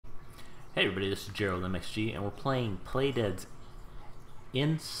Hey everybody, this is Gerald MXG, and we're playing Playdead's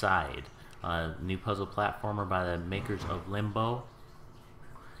Inside, a new puzzle platformer by the makers of Limbo.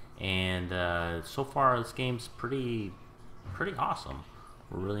 And so far, this game's pretty awesome.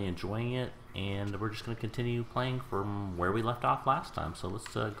 We're really enjoying it, and we're just going to continue playing from where we left off last time. So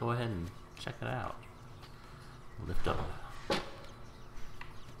let's go ahead and check it out. Lift up. Let's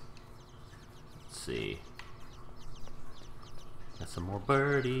see. Got some more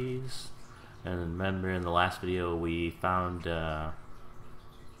birdies. And remember, in the last video we found that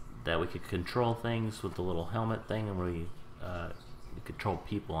we could control things with the little helmet thing, and we control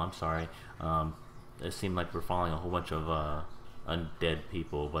people. I'm sorry. It seemed like we're following a whole bunch of undead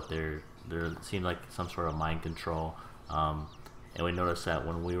people, but there seemed like some sort of mind control. And we noticed that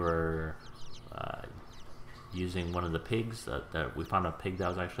when we were using one of the pigs, that we found a pig that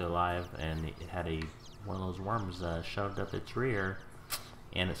was actually alive, and it had one of those worms shoved up its rear.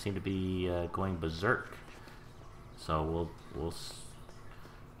 And it seemed to be going berserk. So we'll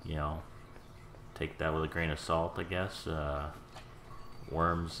you know, take that with a grain of salt, I guess.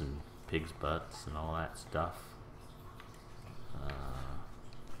 Worms and pigs' butts and all that stuff.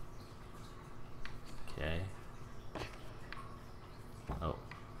 Okay. Oh.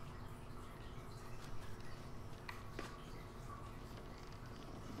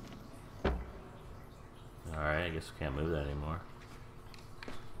 Alright, I guess we can't move that anymore.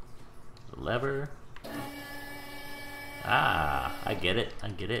 Lever. Ah, I get it.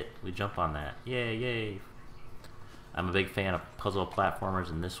 We jump on that. Yay. I'm a big fan of puzzle platformers,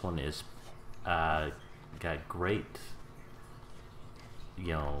 and this one is got great, you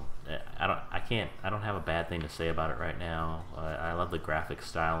know, I don't have a bad thing to say about it right now. I love the graphic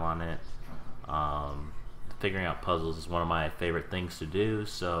style on it. Figuring out puzzles is one of my favorite things to do.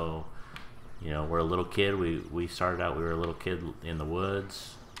 So, you know, we're a little kid. We started out, we were a little kid in the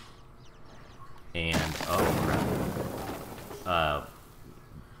woods. And oh crap,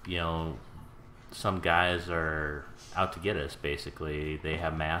 you know, some guys are out to get us. Basically, they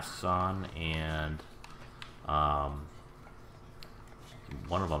have masks on, and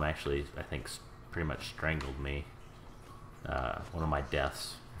one of them actually, I think, pretty much strangled me. One of my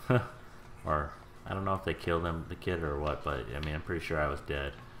deaths, or I don't know if they killed the kid or what, but I mean, I'm pretty sure I was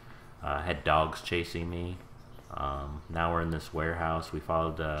dead. I had dogs chasing me. Now we're in this warehouse. We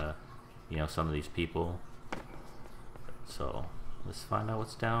followed you know, some of these people. So let's find out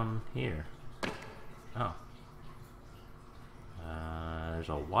what's down here. Oh, there's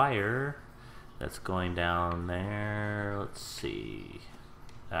a wire that's going down there. Let's see.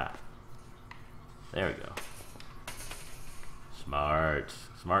 Ah, there we go.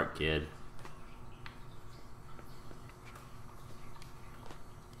 Smart kid.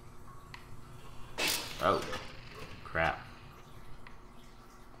 Oh, crap.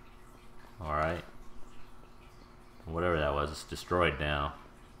 Alright. Whatever that was, it's destroyed now.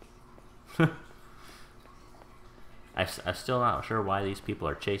 I'm still not sure why these people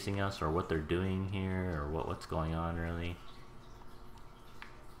are chasing us, or what they're doing here, or what's going on, really.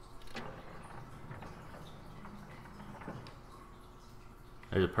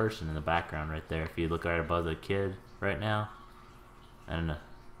 There's a person in the background right there, if you look right above the kid right now. And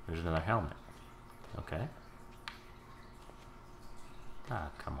there's another helmet. Okay. Ah,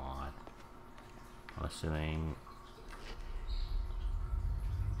 come on. I'm assuming.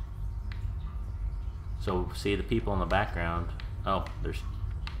 So, see the people in the background. Oh, there's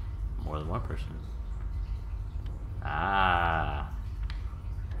more than one person. Ah.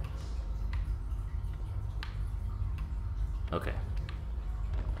 Okay.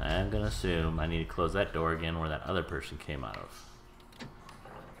 I'm gonna assume I need to close that door again where that other person came out of.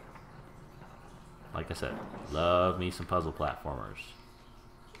 Like I said, love me some puzzle platformers.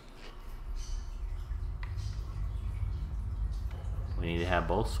 We need to have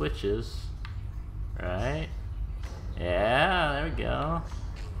both switches, right? Yeah, there we go.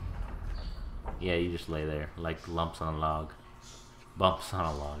 Yeah, you just lay there like lumps on a log. Bumps on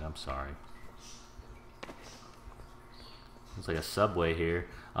a log, I'm sorry. Looks like a subway here.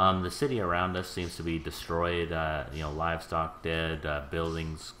 The city around us seems to be destroyed. You know, livestock dead,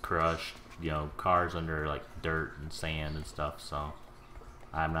 buildings crushed, you know, cars under like dirt and sand and stuff. So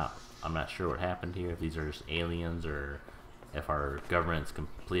I'm not sure what happened here, if these are just aliens, or if our government's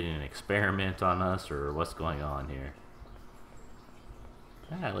completing an experiment on us, or what's going on here.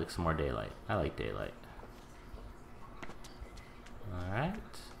 I like some more daylight. I like daylight. Alright.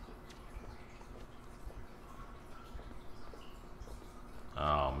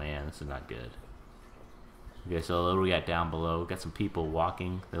 Oh man, this is not good. Okay, so what do we got down below? We got some people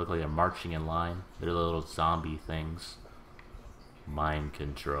walking. They look like they're marching in line. They're little zombie things. Mind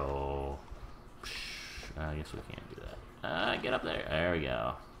control. I guess we can't do that. Get up there. There we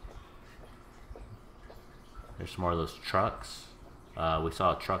go. There's some more of those trucks. We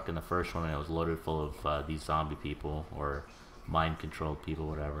saw a truck in the first one and it was loaded full of these zombie people or mind controlled people,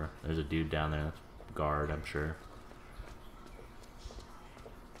 whatever. There's a dude down there that's a guard, I'm sure.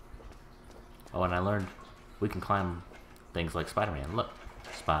 Oh, and I learned we can climb things like Spider-Man. Look,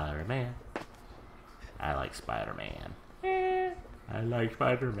 Spider-Man. I like Spider-Man. I like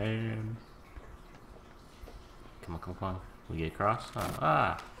Spider-Man. Come on, come on, come on. We get across?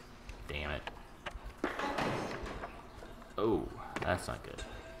 Oh, damn it. Oh, that's not good.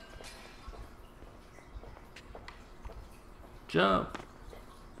 Jump!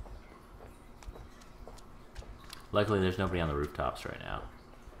 Luckily, there's nobody on the rooftops right now.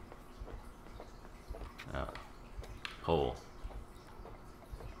 Oh. Pole.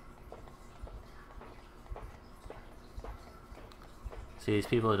 See, these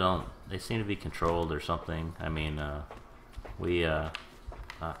people they seem to be controlled or something. I mean, oh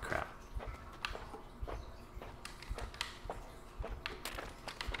crap.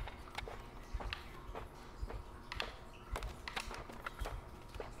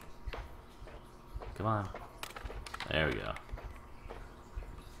 Come on. There we go.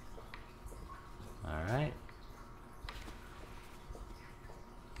 Alright.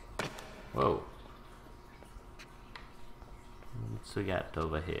 Whoa. What's we got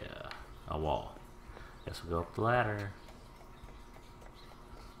over here? A wall. Guess we'll go up the ladder.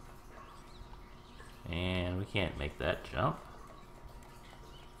 And we can't make that jump.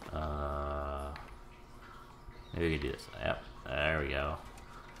 Maybe we can do this. Yep. There we go.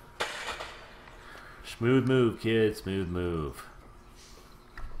 Smooth move, kids. Smooth move.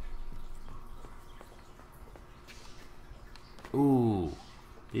 Ooh.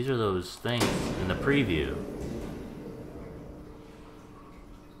 These are those things in the preview.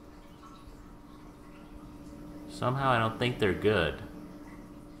 Somehow I don't think they're good.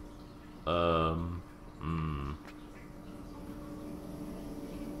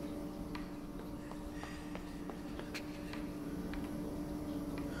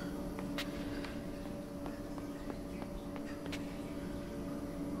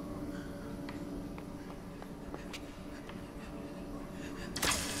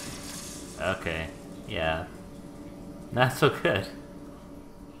 Okay, yeah. Not so good.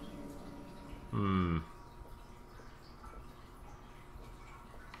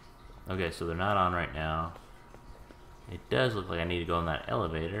 Okay, so they're not on right now. It does look like I need to go in that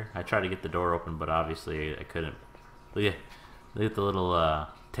elevator. I tried to get the door open, but obviously I couldn't. Look at the little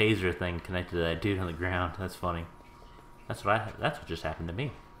taser thing connected to that dude on the ground. That's funny. That's what just happened to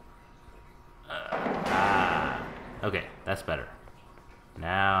me. Okay, that's better.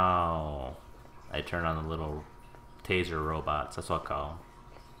 Now I turn on the little taser robots. That's what I call them.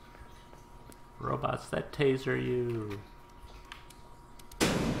 Robots that taser you.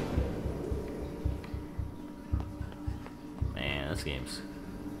 Man, this game's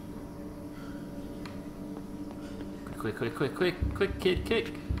quick, kid,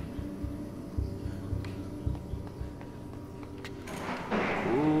 kick.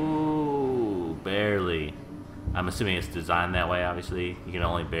 Ooh, barely. I'm assuming it's designed that way, obviously. You can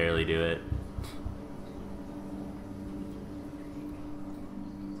only barely do it.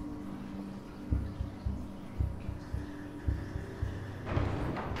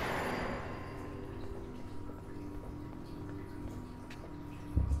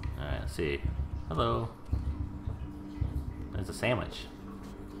 Alright, let's see. Hello. There's a sandwich.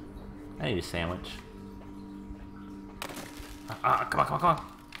 I need a sandwich. Come on.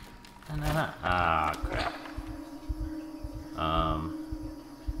 No. Ah, crap.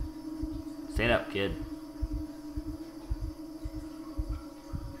 Stand up, kid.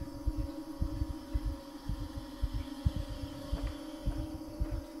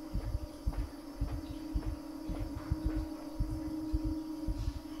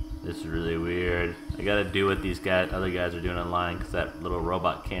 This is really weird. I gotta do what these other guys are doing online because that little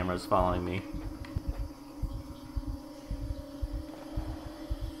robot camera is following me.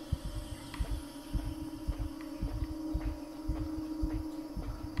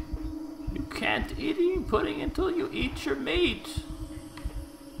 Can't eat pudding until you eat your meat.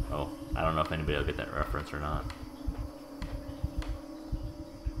 Oh, I don't know if anybody will get that reference or not.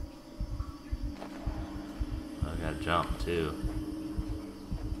 I gotta jump too.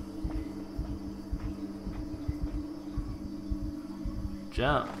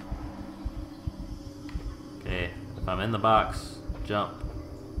 Jump. Okay, if I'm in the box, jump.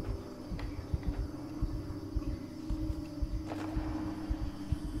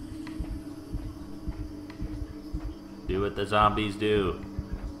 Do what the zombies do.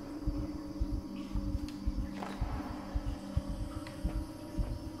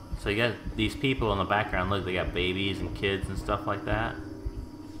 So you got these people in the background, look, they got babies and kids and stuff like that.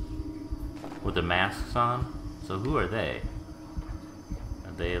 With the masks on. So who are they?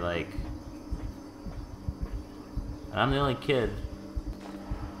 Are they like... I'm the only kid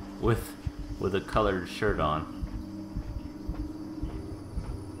with a colored shirt on.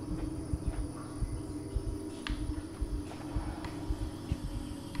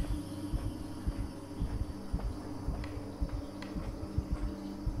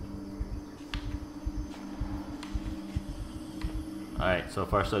 Alright, so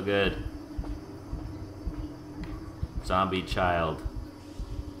far so good. Zombie child.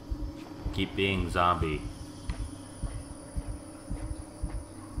 Keep being zombie.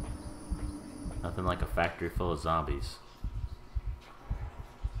 Nothing like a factory full of zombies.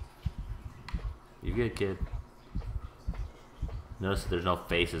 You good, kid? Notice that there's no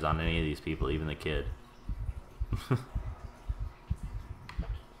faces on any of these people, even the kid.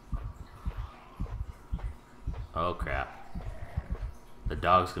 Oh crap. The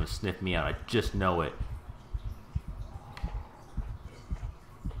dog's gonna sniff me out, I just know it.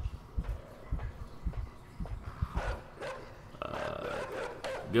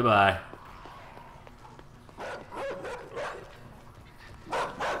 Goodbye.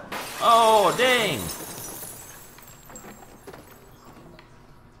 Oh, dang!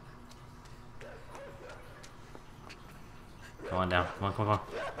 Come on down. Come on, come on, come on.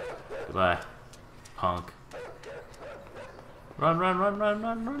 Goodbye, punk. Run, run, run, run,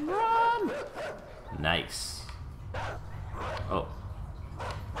 run, run, run! Nice. Oh.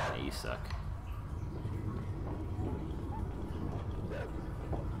 Yeah, you suck.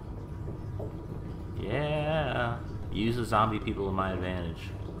 Yeah. Use the zombie people to my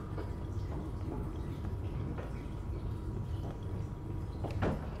advantage.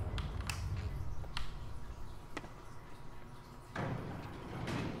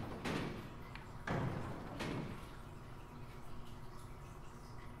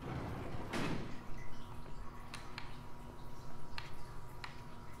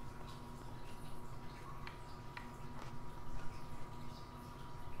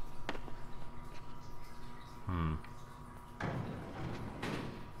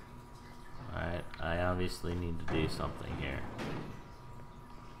 Alright, I obviously need to do something here.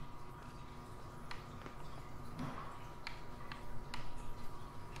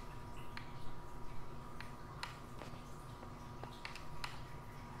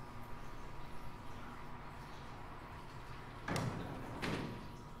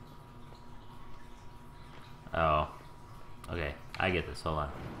 Oh. Okay, I get this. Hold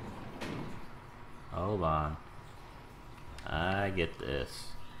on. Hold on. I get this.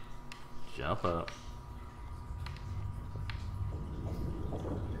 Jump up.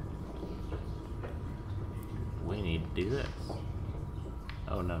 We need to do this.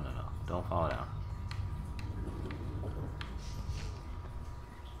 Oh, no, no, no. Don't fall down.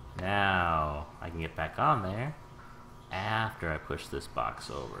 Now, I can get back on there after I push this box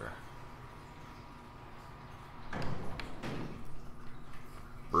over.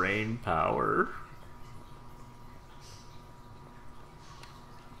 Brain power.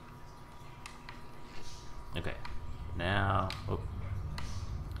 Okay, now, oh.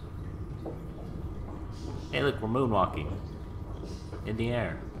 Hey look, we're moonwalking in the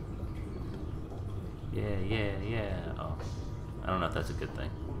air. Yeah, yeah, yeah. Oh, I don't know if that's a good thing.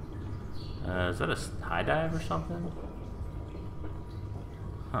 Is that a high dive or something?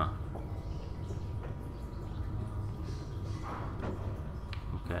 Huh.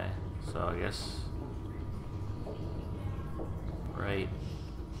 Okay, so I guess right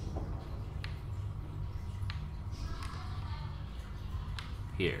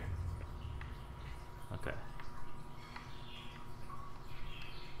here. Okay.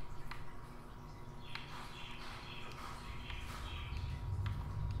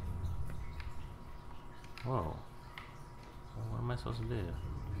 Whoa. Well, what am I supposed to do?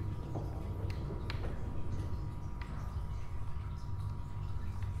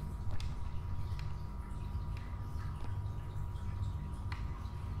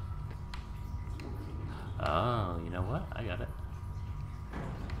 Oh, you know what? I got it.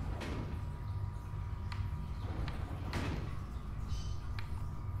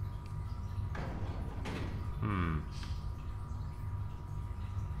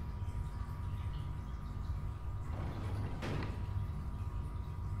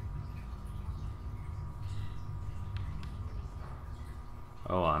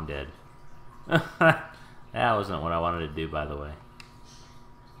 Oh, I'm dead. That wasn't what I wanted to do, by the way.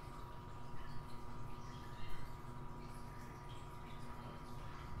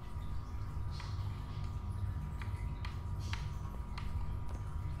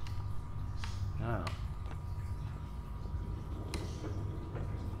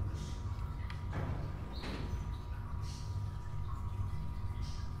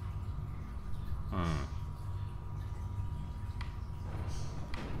 Hmm.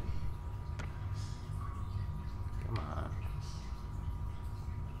 Come on.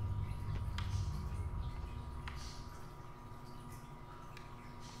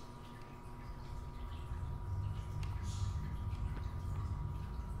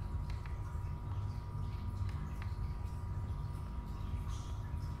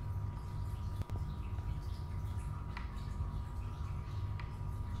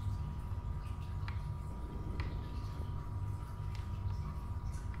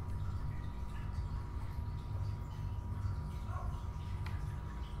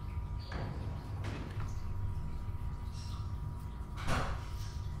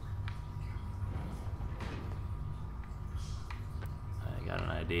 I got an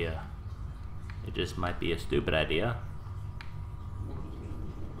idea. It just might be a stupid idea.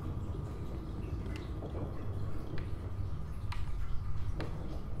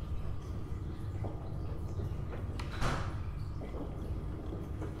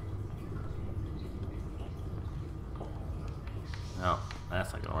 No,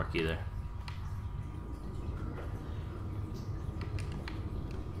 that's not gonna work either.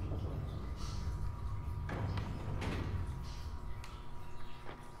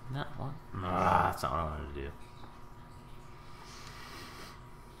 Not one. Nah, that's not what I wanted to do.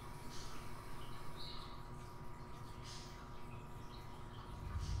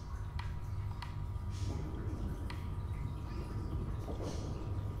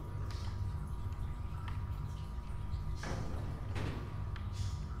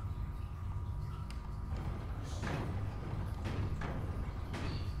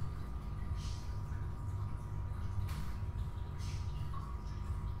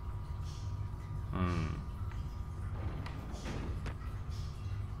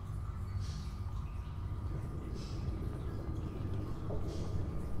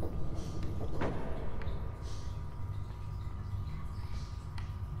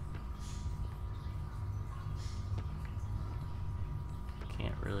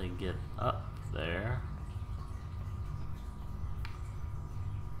 Can't really get up there.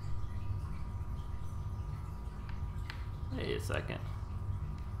 Wait a second.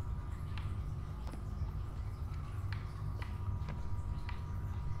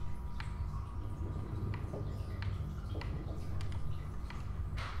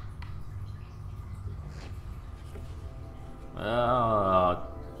 Oh,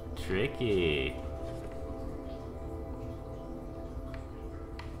 tricky.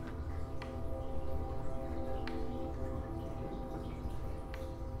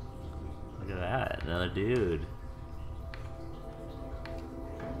 Look at that, another dude.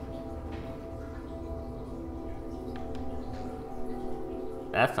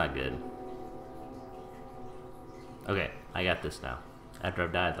 That's not good. Okay, I got this now. After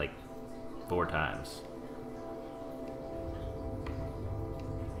I've died like 4 times.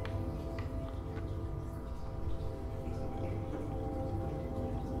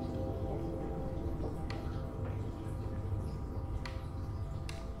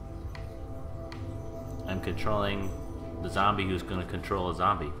 I'm controlling the zombie who's going to control a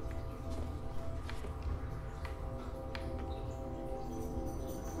zombie.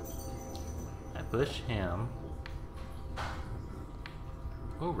 I push him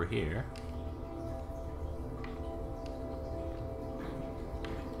over here.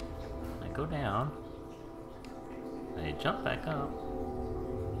 I go down. I jump back up.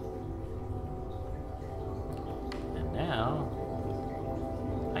 And now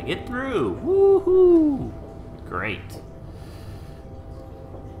I get through. Woohoo! Great.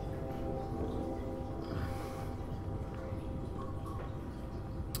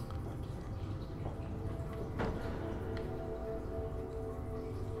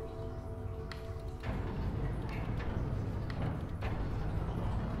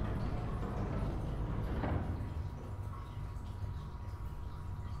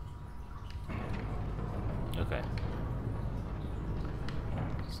 Okay.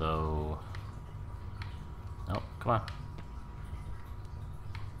 So, oh, come on.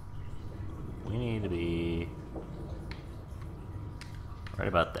 We need to be right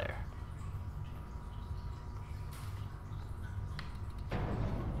about there.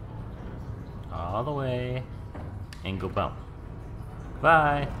 All the way and go bump.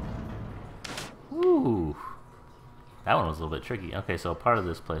 Bye. Woo. That one was a little bit tricky. Okay, so part of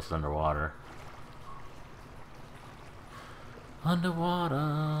this place is underwater.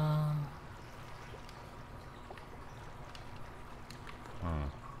 Underwater.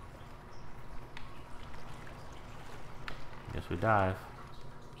 Guess we dive.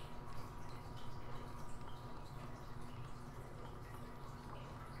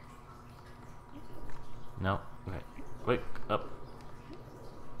 No. Okay. Quick, up.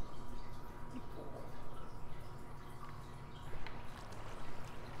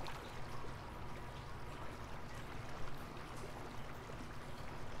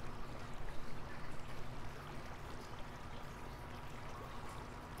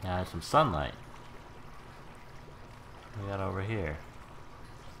 Now some sunlight. What we got over here?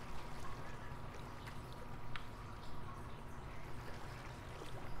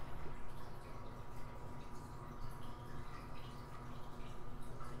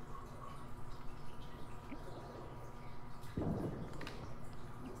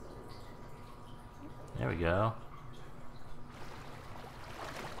 There we go.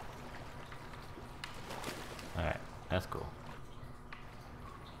 Alright, that's cool.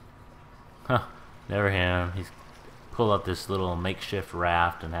 Huh, never him. He's pull up this little makeshift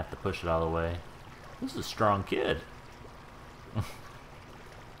raft and have to push it all the way. This is a strong kid.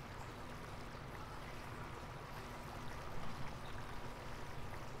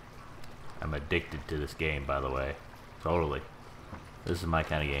 I'm addicted to this game, by the way. Totally. This is my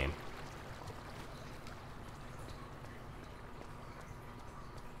kind of game.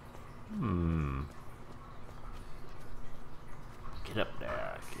 Get up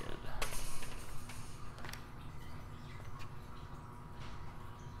there, kid.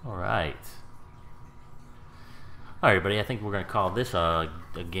 Alright. Alright, everybody, I think we're going to call this a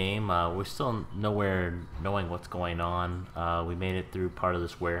game. We're still nowhere knowing what's going on. We made it through part of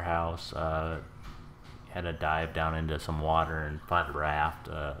this warehouse. Had to dive down into some water and find a raft,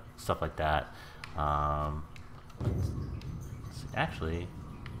 stuff like that. Actually,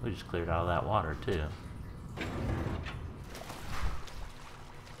 we just cleared out of that water, too.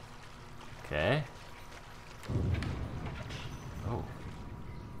 Okay. Oh.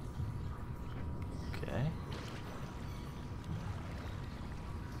 Okay.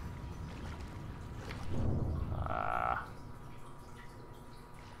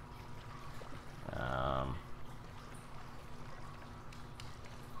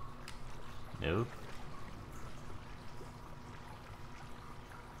 Nope.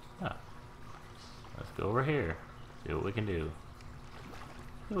 Ah. Let's go over here. See what we can do.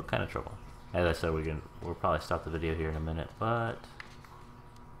 What kind of trouble? As I said, we'll probably stop the video here in a minute, but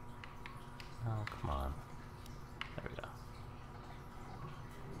oh, come on. There we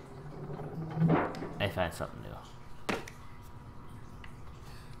go. I found something new.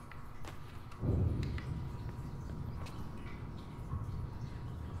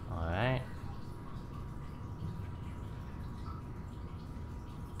 Alright.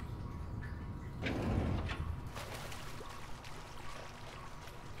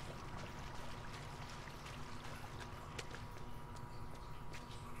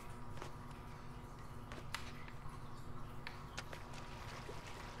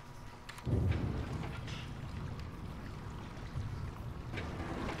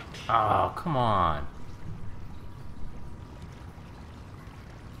 Oh, come on.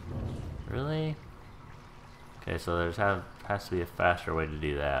 Really? Okay, so there's has to be a faster way to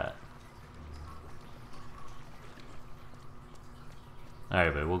do that. Alright,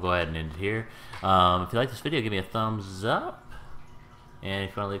 everybody, we'll go ahead and end it here. If you like this video, give me a thumbs up. And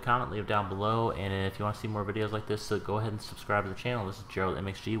if you want to leave a comment, leave it down below. And if you want to see more videos like this, so go ahead and subscribe to the channel. This is Gerald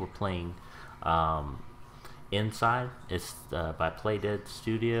MXG. We're playing Inside. It's by Playdead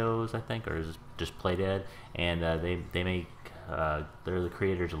Studios, I think, or is it just Playdead? And they make they're the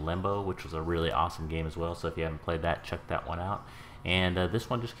creators of Limbo, which was a really awesome game as well. So if you haven't played that, check that one out. And this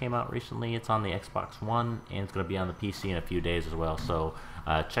one just came out recently. It's on the Xbox One, and it's going to be on the PC in a few days as well. So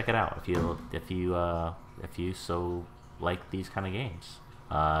check it out if you so like these kind of games.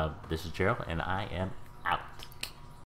 This is Gerald, and I am out.